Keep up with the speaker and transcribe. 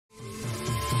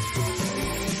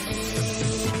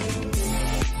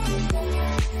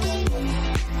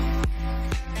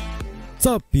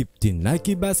Top 15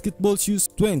 Nike Basketball Shoes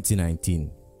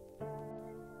 2019.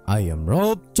 I am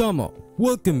Rob Chomo.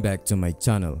 Welcome back to my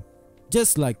channel.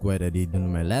 Just like what I did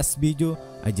on my last video,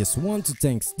 I just want to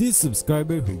thank this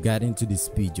subscriber who got into this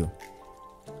video.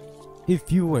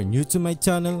 If you are new to my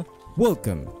channel,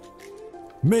 welcome.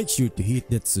 Make sure to hit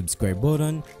that subscribe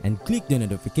button and click the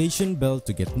notification bell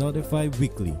to get notified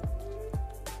weekly.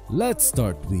 Let's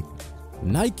start with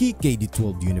Nike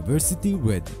KD12 University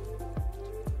Red.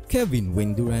 Kevin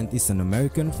Wayne Durant is an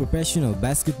American professional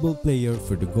basketball player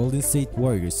for the Golden State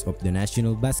Warriors of the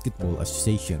National Basketball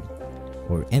Association,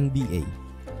 or NBA.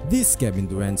 This Kevin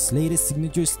Durant's latest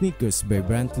signature sneakers by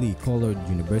brightly colored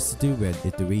University Red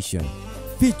iteration,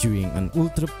 featuring an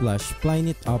ultra-plush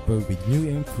Flyknit upper with new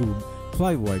improved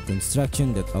flywire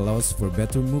construction that allows for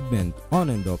better movement on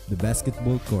and off the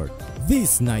basketball court.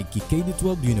 This Nike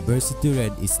KD12 University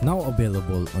Red is now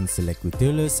available on select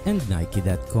retailers and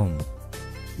Nike.com.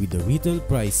 with a retail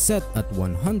price set at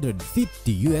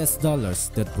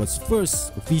 $150 that was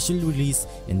first officially released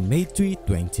in May 3,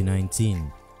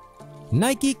 2019.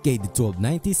 Nike KD12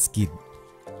 90 Skid.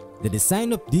 The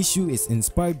design of this shoe is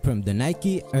inspired from the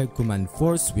Nike Air Command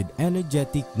Force with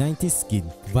energetic 90s Skid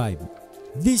vibe.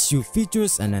 This shoe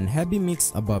features an unheavy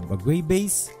mix above a gray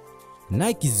base,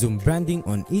 Nike Zoom branding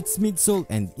on its midsole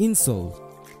and insole,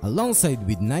 alongside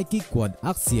with Nike Quad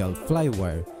Axial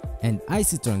Flywire and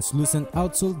icy translucent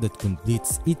outsole that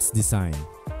completes its design.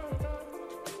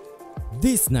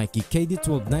 This Nike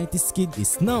KD12 90 Skid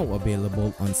is now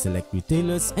available on select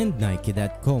retailers and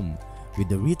Nike.com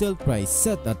with a retail price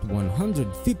set at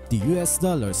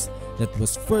 $150 that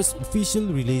was first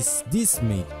officially released this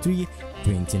May 3,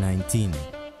 2019.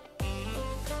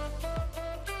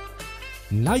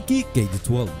 Nike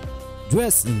KD12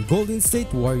 dressed in Golden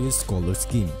State Warriors color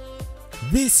scheme.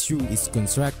 This shoe is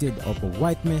constructed of a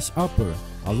white mesh upper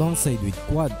alongside with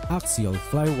quad axial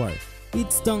flywire.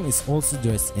 Its tongue is also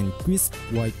dressed in crisp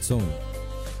white tone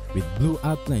with blue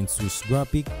outline swoosh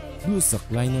graphic, blue sock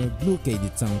liner, blue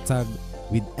KD tongue tag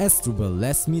with S-Trouble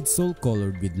less midsole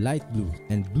colored with light blue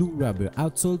and blue rubber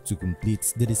outsole to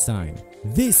complete the design.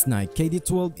 This Nike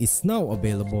KD12 is now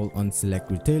available on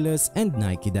select retailers and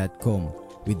Nike.com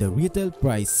with a retail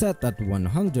price set at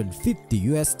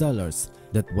 $150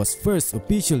 that was first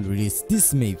officially released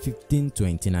this May 15,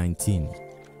 2019.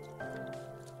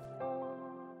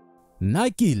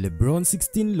 Nike LeBron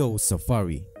 16 Low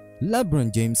Safari.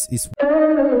 LeBron James is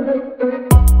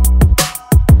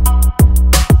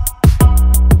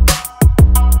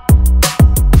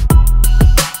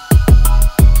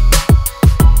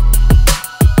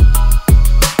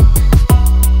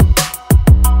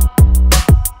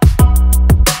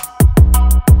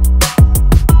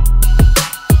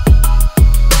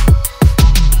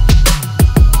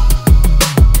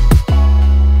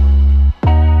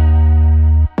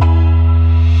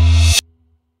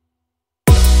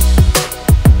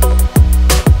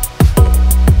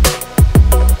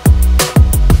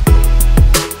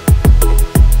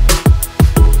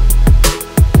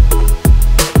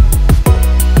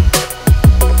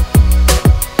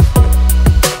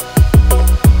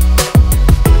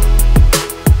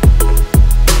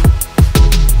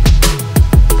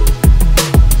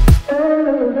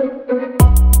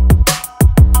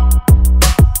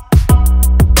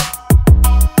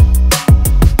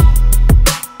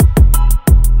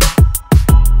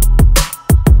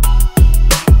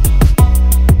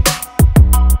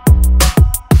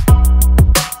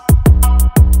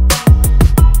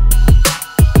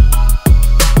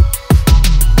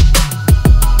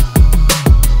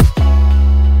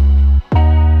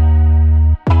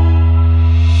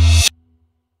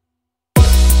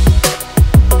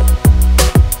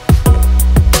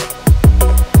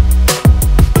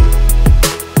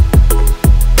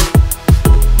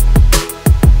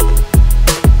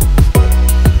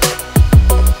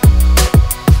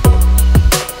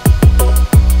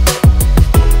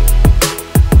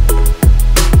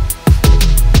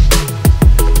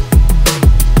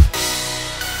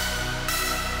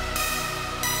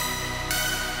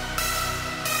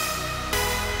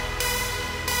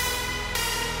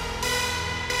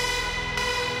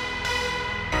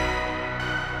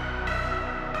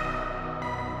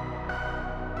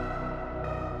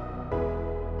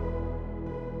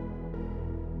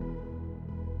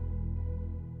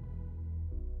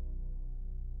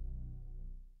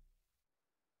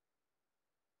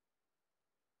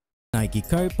Nike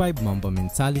Kyrie 5 Mamba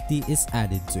mentality is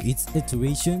added to its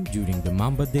iteration during the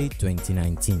Mamba Day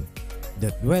 2019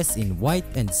 that rests in white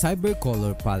and cyber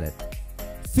color palette,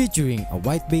 featuring a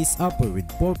white base upper with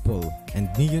purple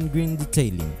and neon green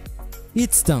detailing,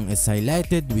 Its tongue is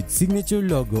highlighted with signature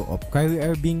logo of Kyrie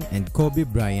Irving and Kobe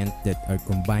Bryant that are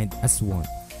combined as one.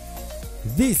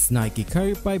 This Nike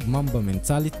Kyrie 5 Mamba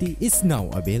Mentality is now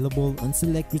available on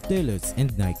select retailers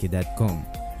and Nike.com,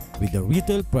 with a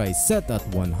retail price set at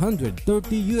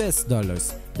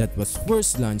 $130 that was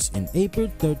first launched in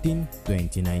April 13,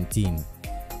 2019.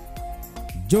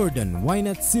 Jordan Why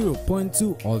Not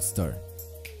 0.2 All-Star.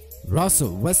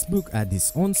 Russell Westbrook added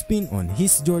his own spin on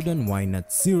his Jordan Why Not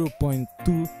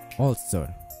 0.2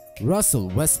 All-Star. Russell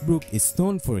Westbrook is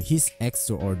known for his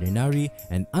extraordinary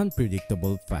and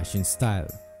unpredictable fashion style.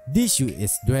 This shoe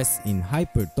is dressed in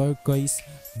hyper turquoise,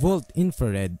 volt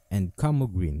infrared, and camo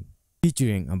green.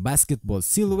 Featuring a basketball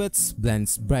silhouette,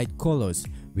 blends bright colors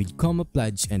with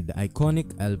camouflage and the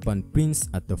iconic elephant prints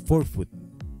at the forefoot.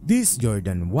 This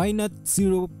Jordan Why Not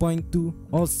 0.2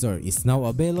 All-Star is now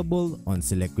available on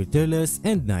select retailers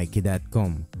and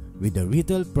Nike.com, with a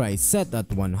retail price set at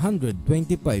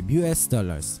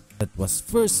 $125 that was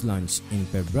first launched in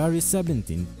February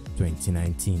 17,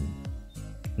 2019.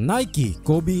 Nike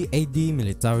Kobe AD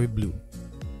Military Blue.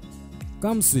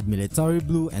 Comes with military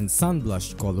blue and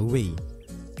sunblush colorway.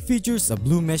 Features a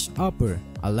blue mesh upper,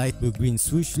 a light blue green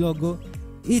swoosh logo.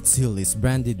 Its heel is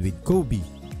branded with Kobe,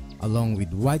 along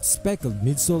with white speckled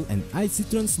midsole and icy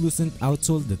translucent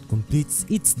outsole that completes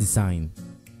its design.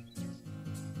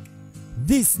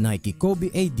 This Nike Kobe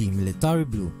AD Military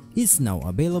Blue is now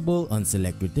available on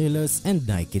select retailers and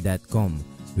Nike.com,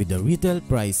 with a retail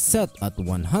price set at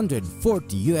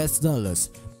 $140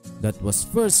 that was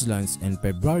first launched in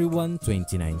February 1,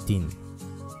 2019.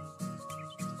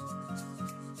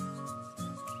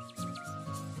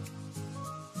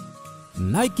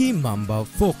 Nike Mamba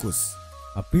Focus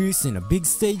appears in a big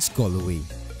stage colorway.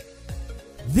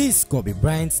 This Kobe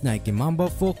Bryant's Nike Mamba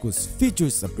Focus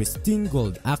features a pristine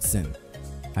gold accent,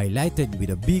 highlighted with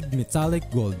a big metallic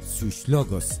gold swoosh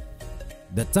logos.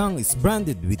 The tongue is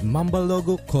branded with Mamba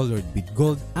logo colored with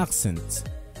gold accents.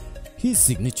 His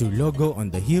signature logo on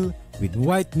the heel with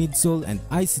white midsole and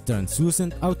icy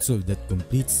translucent outsole that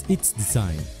completes its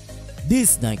design.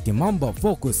 This Nike Mamba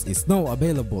Focus is now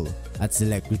available at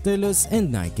select retailers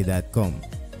and Nike.com,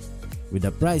 with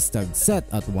a price tag set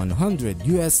at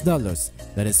 $100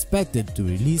 that is expected to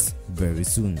release very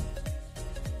soon.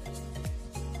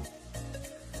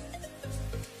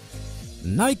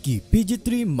 Nike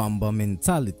PG3 Mamba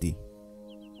Mentality.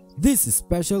 This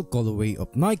special colorway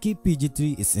of Nike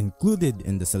PG3 is included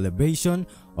in the celebration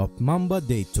of Mamba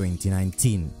Day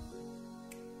 2019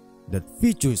 that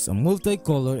features a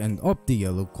multicolor and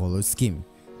opti-yellow color scheme,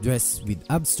 dressed with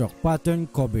abstract pattern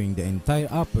covering the entire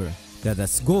upper that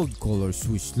has gold color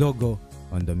swoosh logo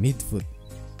on the midfoot,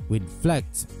 with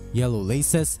flecked yellow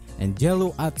laces and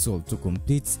yellow outsole to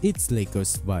complete its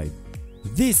Lakers vibe.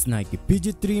 This Nike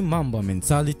PG3 Mamba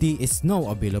Mentality is now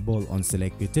available on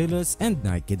select retailers and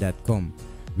Nike.com,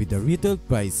 with a retail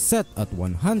price set at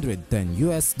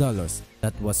 $110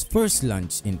 that was first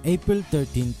launched in April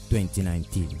 13,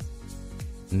 2019.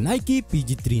 Nike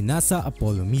PG3 NASA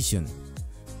Apollo Mission.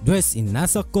 Dressed in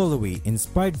NASA colorway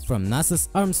inspired from NASA's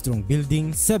Armstrong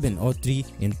Building 703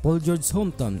 in Paul George's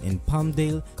hometown in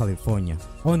Palmdale, California,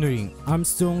 honoring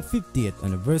Armstrong's 50th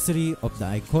anniversary of the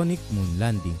iconic moon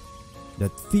landing.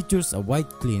 That features a white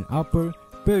clean upper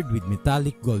paired with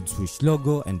metallic gold swoosh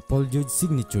logo and Paul George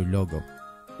signature logo.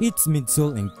 Its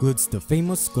midsole includes the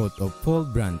famous quote of Paul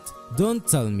Brandt, "Don't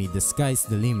tell me the sky's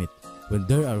the limit when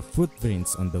there are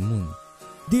footprints on the moon."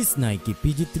 This Nike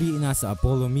PG3 NASA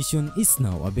Apollo Mission is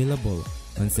now available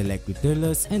on select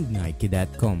retailers and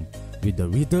Nike.com, with a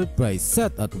retail price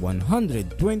set at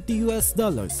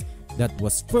 $120 that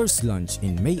was first launched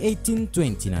in May 18,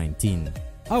 2019.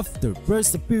 After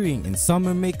first appearing in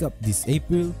summer makeup this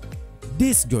April,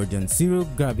 this Jordan Zero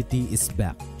Gravity is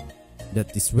back.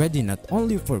 That is ready not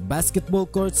only for basketball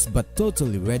courts but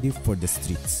totally ready for the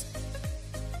streets.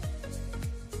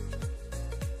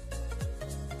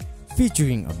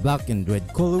 Featuring a black and red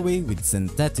colorway with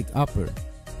synthetic upper,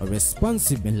 a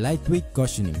responsive and lightweight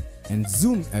cushioning, and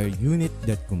zoom air unit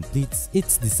that completes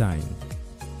its design.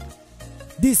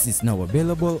 This is now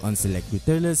available on select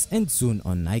retailers and soon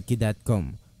on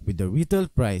Nike.com, with the retail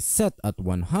price set at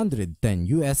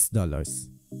 $110.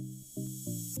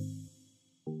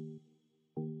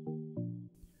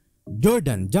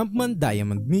 Jordan Jumpman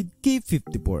Diamond Mid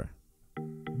K54.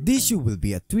 This shoe will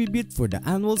be a tribute for the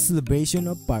annual celebration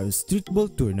of Paris Streetball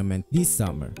Tournament this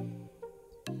summer.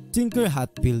 Tinker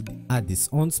Hatfield added his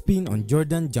own spin on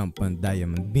Jordan Jumpman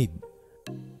Diamond Mid.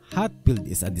 Hatfield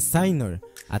is a designer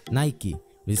at Nike,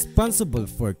 responsible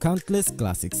for countless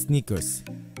classic sneakers.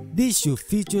 This shoe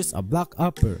features a black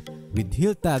upper, with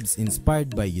heel tabs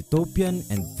inspired by Utopian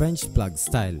and French plug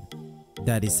style.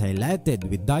 That is highlighted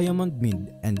with diamond mint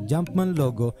and Jumpman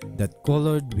logo that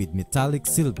colored with metallic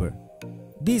silver.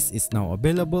 This is now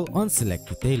available on select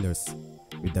retailers,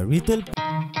 with a retail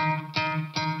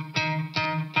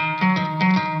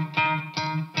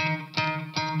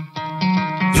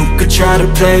Try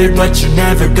to play, but you're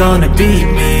never gonna beat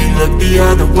me. Look the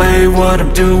other way, what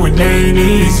I'm doing ain't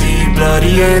easy.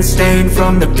 Bloody hands stained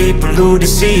from the people who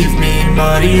deceive me.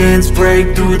 Muddy hands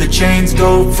break through the chains,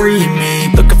 go free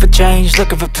me. Looking for change,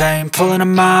 looking for pain, pulling a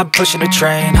mob, pushing a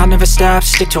train. I'll never stop,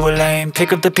 stick to a lane,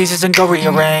 pick up the pieces and go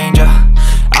rearrange.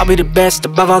 I'll be the best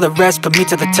above all the rest, put me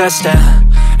to the test and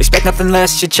expect nothing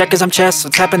less. You check as I'm chess,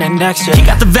 what's happening next? Yeah. He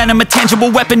got the venom, a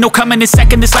tangible weapon, no coming in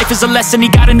second. This life is a lesson. He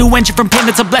got a new engine from pain,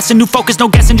 it's a blessing. New focus, no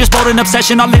guessing, just bold and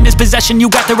obsession. All in his possession, you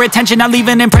got their attention. I leave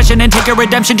an impression and take a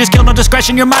redemption. Just kill, no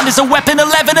discretion. Your mind is a weapon.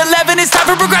 11-11, it's time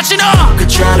for progression. You could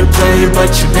try to play, but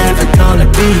you're never gonna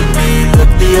beat me. Look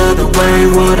the other way,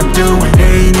 what I'm doing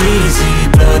ain't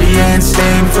easy. Bloody hands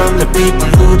stained from the people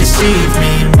who deceive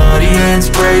me. Muddy hands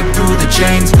break through the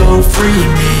chains, go free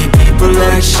me. People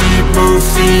like sheep, move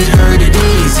feet, hurt it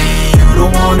easy. You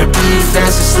don't wanna be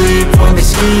fast asleep when they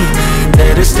scheming.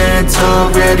 Better stand tall,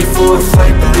 ready for a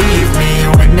fight, believe me.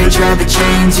 When they try the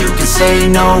chains, you can say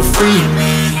no, free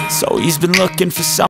me. So he's been looking for something.